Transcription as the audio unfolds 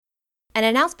An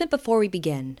announcement before we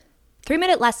begin.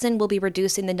 3-Minute Lesson will be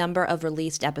reducing the number of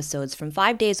released episodes from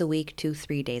 5 days a week to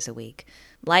 3 days a week.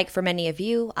 Like for many of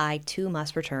you, I too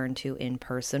must return to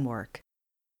in-person work.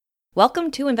 Welcome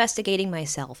to Investigating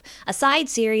Myself, a side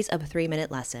series of a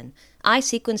 3-minute lesson. I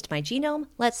sequenced my genome.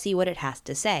 Let's see what it has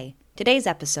to say. Today's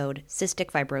episode, Cystic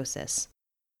Fibrosis.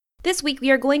 This week, we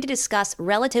are going to discuss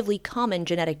relatively common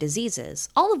genetic diseases,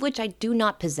 all of which I do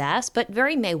not possess, but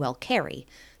very may well carry.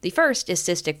 The first is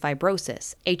cystic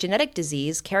fibrosis, a genetic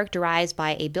disease characterized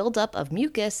by a buildup of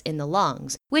mucus in the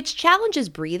lungs, which challenges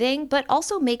breathing but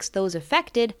also makes those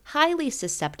affected highly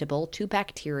susceptible to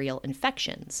bacterial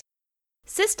infections.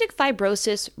 Cystic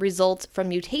fibrosis results from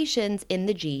mutations in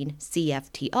the gene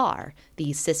CFTR, the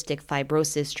cystic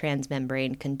fibrosis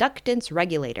transmembrane conductance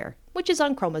regulator, which is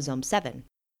on chromosome 7.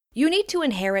 You need to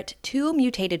inherit 2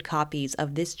 mutated copies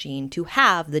of this gene to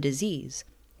have the disease.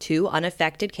 2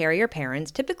 unaffected carrier parents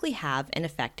typically have an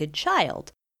affected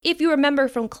child. If you remember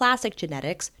from classic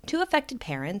genetics, 2 affected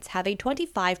parents have a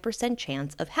 25%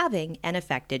 chance of having an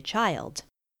affected child.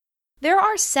 There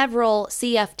are several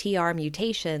CFTR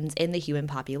mutations in the human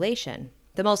population.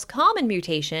 The most common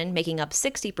mutation, making up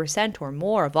 60% or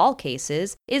more of all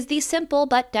cases, is the simple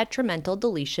but detrimental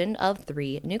deletion of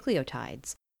 3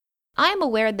 nucleotides. I am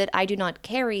aware that I do not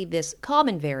carry this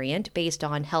common variant based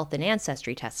on health and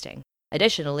ancestry testing.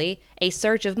 Additionally, a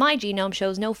search of my genome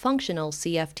shows no functional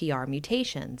CFTR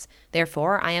mutations.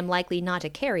 Therefore, I am likely not a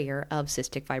carrier of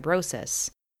cystic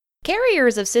fibrosis.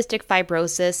 Carriers of cystic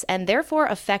fibrosis and therefore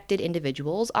affected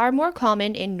individuals are more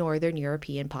common in Northern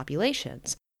European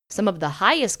populations. Some of the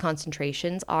highest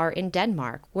concentrations are in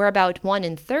Denmark, where about 1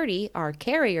 in 30 are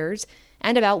carriers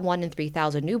and about 1 in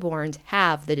 3,000 newborns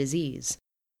have the disease.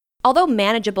 Although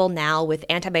manageable now with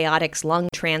antibiotics, lung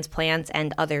transplants,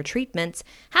 and other treatments,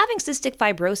 having cystic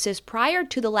fibrosis prior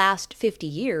to the last 50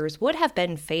 years would have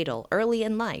been fatal early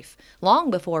in life, long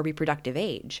before reproductive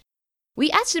age. We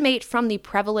estimate from the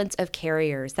prevalence of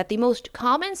carriers that the most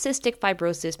common cystic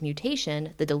fibrosis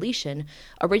mutation, the deletion,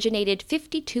 originated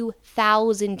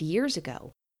 52,000 years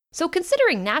ago. So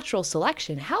considering natural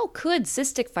selection, how could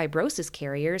cystic fibrosis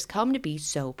carriers come to be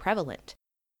so prevalent?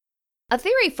 A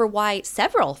theory for why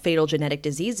several fatal genetic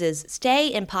diseases stay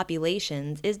in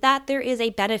populations is that there is a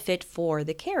benefit for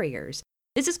the carriers.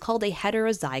 This is called a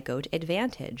heterozygote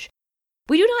advantage.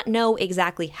 We do not know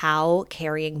exactly how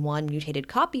carrying 1 mutated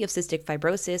copy of cystic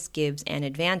fibrosis gives an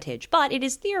advantage, but it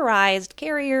is theorized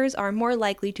carriers are more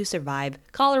likely to survive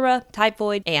cholera,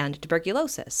 typhoid, and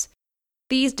tuberculosis.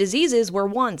 These diseases were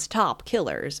once top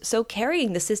killers, so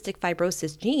carrying the cystic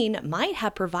fibrosis gene might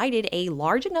have provided a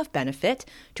large enough benefit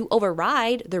to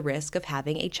override the risk of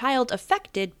having a child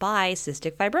affected by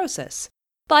cystic fibrosis.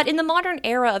 But in the modern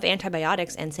era of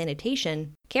antibiotics and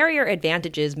sanitation, carrier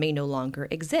advantages may no longer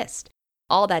exist.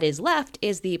 All that is left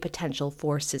is the potential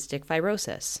for cystic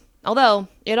fibrosis, although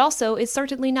it also is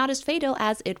certainly not as fatal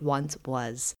as it once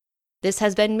was. This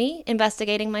has been me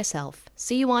investigating myself.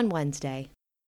 See you on Wednesday.